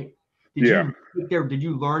podcast, right? Did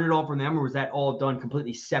you learn it all from them, or was that all done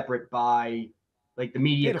completely separate by like the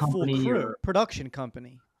media company full crew, or production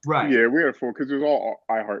company? Right. Yeah, we had a full, because it was all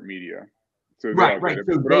iHeartMedia. So right.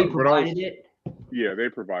 So they provided it. Yeah, they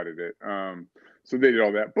provided it. So they did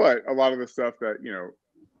all that, but a lot of the stuff that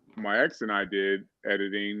my ex and I did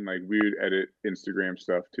editing, like we would edit Instagram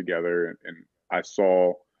stuff together, and I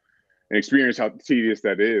saw and experienced how tedious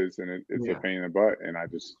that is, and it's a pain in the butt, and I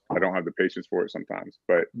don't have the patience for it sometimes.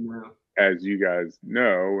 But as you guys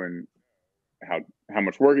know, and how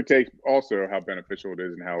much work it takes, also how beneficial it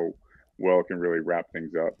is, and how well it can really wrap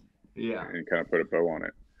things up, and kind of put a bow on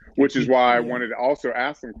it. Which is why I wanted to also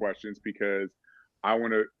ask some questions, because I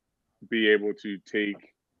want to be able to take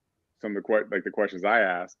some of the questions I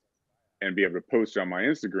asked and be able to post on my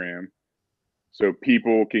Instagram, so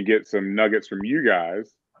people can get some nuggets from you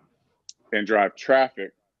guys and drive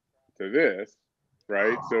traffic to this,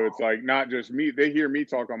 right? So it's like not just me. They hear me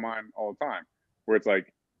talk on mine all the time, where it's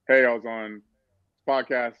like, hey, I was on this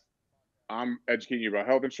podcast. I'm educating you about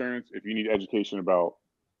health insurance. If you need education about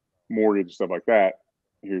mortgage and stuff like that,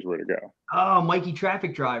 here's where to go. Oh, Mikey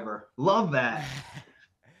Traffic Driver. Love that.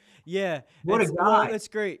 Yeah. What a guy. Well, that's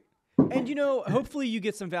great. And, hopefully you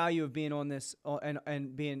get some value of being on this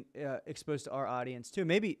and being exposed to our audience too.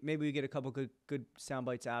 Maybe we get a couple good sound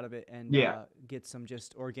bites out of it and get some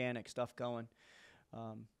just organic stuff going.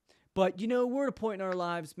 But, we're at a point in our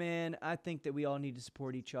lives, man, I think that we all need to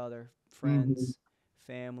support each other, friends,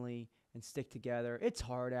 family, and stick together. It's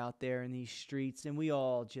hard out there in these streets, and we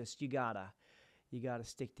all just, you gotta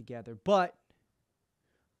stick together. But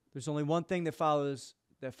there's only one thing that follows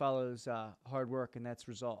hard work, and that's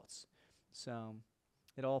results. So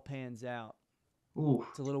it all pans out. Ooh.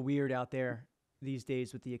 It's a little weird out there these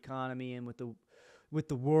days with the economy and with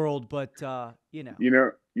the world, but Ab,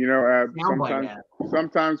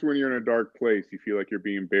 sometimes when you're in a dark place, you feel like you're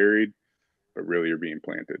being buried, but really you're being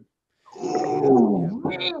planted. Oh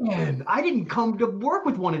man, I didn't come to work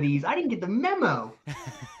with one of these. I didn't get the memo.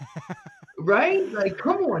 Right? Like,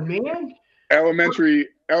 come on, man. Elementary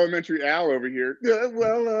Al over here.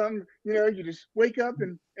 You just wake up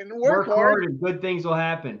and work hard, and good things will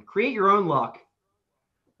happen. Create your own luck.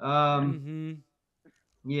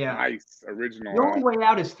 Yeah. Nice. Original. The only way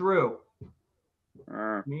out is through.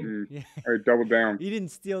 All right, double down. You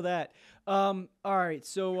didn't steal that. All right,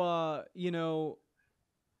 so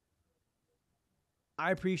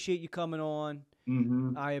I appreciate you coming on.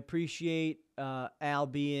 I appreciate Al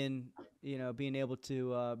being able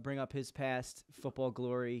to bring up his past football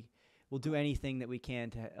glory. We'll do anything that we can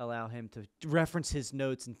to allow him to reference his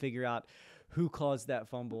notes and figure out who caused that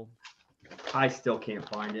fumble. I still can't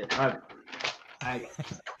find it.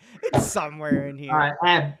 It's somewhere in here. All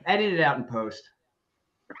right, edit it out in post.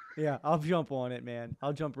 Yeah, I'll jump on it, man.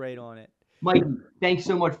 I'll jump right on it. Mike, thanks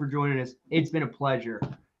so much for joining us. It's been a pleasure.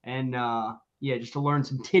 And just to learn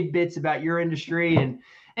some tidbits about your industry and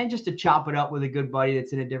just to chop it up with a good buddy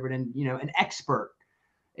that's in a different, an expert,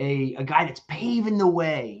 a guy that's paving the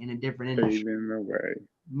way in a different industry. Paving the way.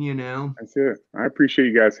 That's it. I appreciate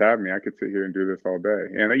you guys having me. I could sit here and do this all day.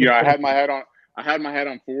 And I had my head on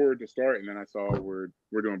forward to start, and then I saw we're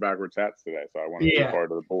doing backwards hats today, so I wanted to be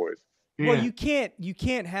part of the boys. Well, you can't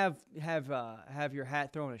have your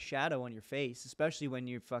hat throwing a shadow on your face, especially when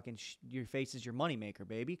your face is your moneymaker,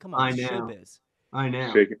 baby. Come on, showbiz. I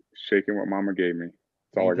know. Shaking what mama gave me.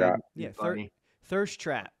 That's all I got. Yeah, thirst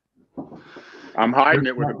trap. I'm hiding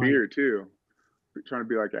it with a beard too. Trying to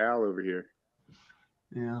be like Al over here.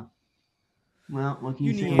 Yeah. Well, what can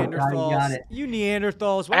you say? Neanderthals. You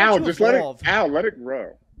Neanderthals. Why Al, don't you just evolve? let it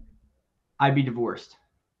grow. I'd be divorced.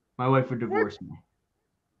 My wife would divorce me.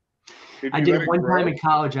 I did it one time in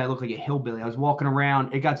college. I looked like a hillbilly. I was walking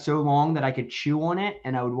around. It got so long that I could chew on it,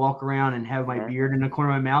 and I would walk around and have my beard in the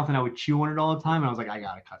corner of my mouth, and I would chew on it all the time. And I was like, I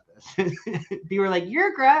gotta cut this. People were like,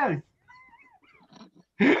 "You're gross."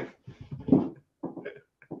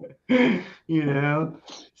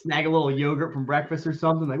 Snag a little yogurt from breakfast or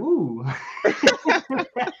something. Like, ooh.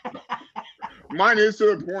 Mine is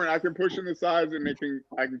to the point I can push in the sides and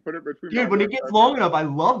I can put it between. Dude, when it gets long enough, I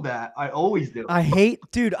love that. I always do. I hate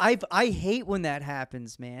when that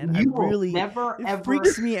happens, man. It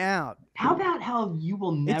freaks me out. How about how you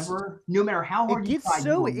will never, no matter how hard you try,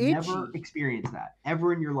 you will never experience that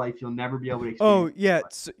ever in your life. You'll never be able to experience. Oh yeah,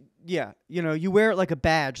 yeah. You wear it like a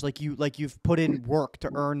badge, like you've put in work to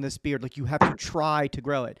earn this beard. Like you have to try to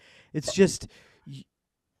grow it. It's just.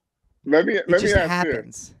 Let me ask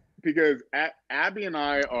happens. This. Because Abby and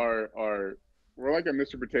I we're like a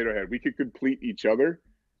Mr. Potato Head. We could complete each other,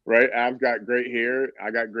 right? Ab's got great hair.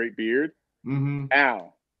 I got great beard. Mm-hmm.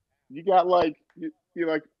 Al, you got you're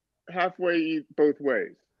like halfway both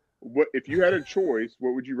ways. What if you had a choice?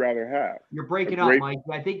 What would you rather have? You're breaking up, Mike.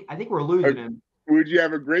 I think we're losing him. Would you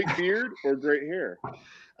have a great beard or great hair?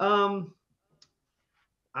 To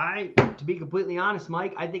be completely honest,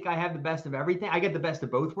 Mike, I think I have the best of everything. I get the best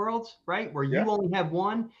of both worlds, right? Where you only have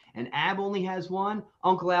one and Ab only has one.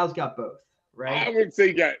 Uncle Al's got both, right? I would say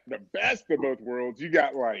you got the best of both worlds. You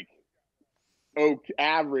got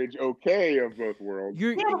average, okay of both worlds.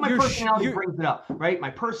 But my personality brings it up, right?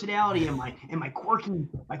 My personality and my quirky.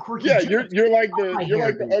 Yeah, you're like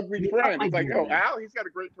the ugly friend. It's like, oh, Al, he's got a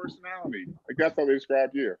great personality. Like that's how they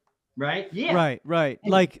describe you. Right? Yeah. Right.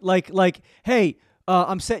 Like, hey.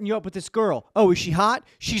 I'm setting you up with this girl. Oh, is she hot?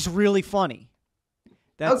 She's really funny.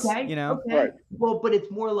 That's, okay. Okay. Right. Well, but it's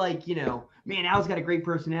more like, man, Al's got a great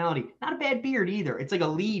personality. Not a bad beard either. It's like a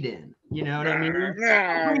lead in. You know what I mean?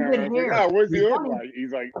 No, what's he look like?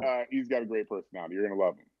 He's like, he's got a great personality. You're gonna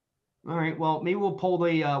love him. All right. Well, maybe we'll poll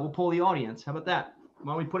the audience. How about that?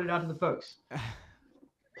 Why don't we put it out to the folks?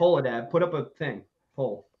 Poll it, Ab. Put up a thing.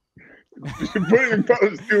 Poll. Put it in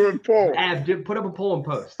post. Do a poll. Ab, put up a poll and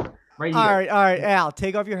post. Right all right, Al,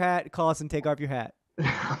 take off your hat. Caussin, take off your hat.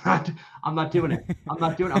 I'm not doing it. I'm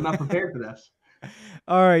not prepared for this.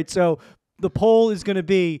 All right, so the poll is going to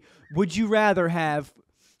be: would you rather have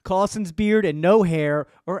Caussin's beard and no hair,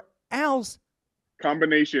 or Al's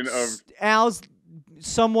combination of Al's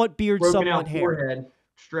somewhat beard, broken somewhat out hair, forehead,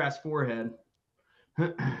 stress forehead?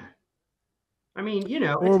 I mean,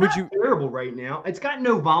 or it's not terrible right now. It's got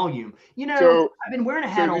no volume. I've been wearing a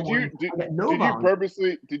hat all morning. Did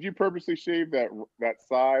you purposely shave that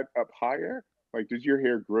side up higher? Like, did your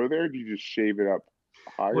hair grow there? Or did you just shave it up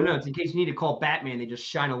higher? Well, no, it's in case you need to call Batman. They just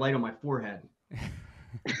shine a light on my forehead.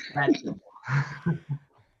 Bat signal.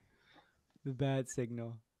 The bat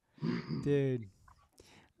signal, dude.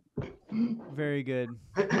 Very good.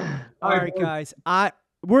 All right, guys.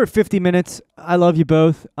 We're at 50 minutes. I love you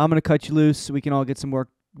both. I'm going to cut you loose so we can all get some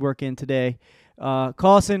work in today.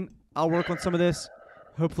 Caussin, I'll work on some of this.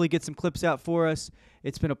 Hopefully get some clips out for us.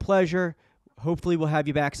 It's been a pleasure. Hopefully we'll have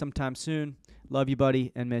you back sometime soon. Love you,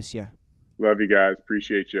 buddy, and miss you. Love you guys.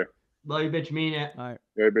 Appreciate you. Love you, bitch. Mean it. All right.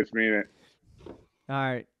 Yeah, bitch. Mean it. All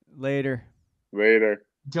right. Later. Later.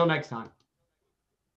 Until next time.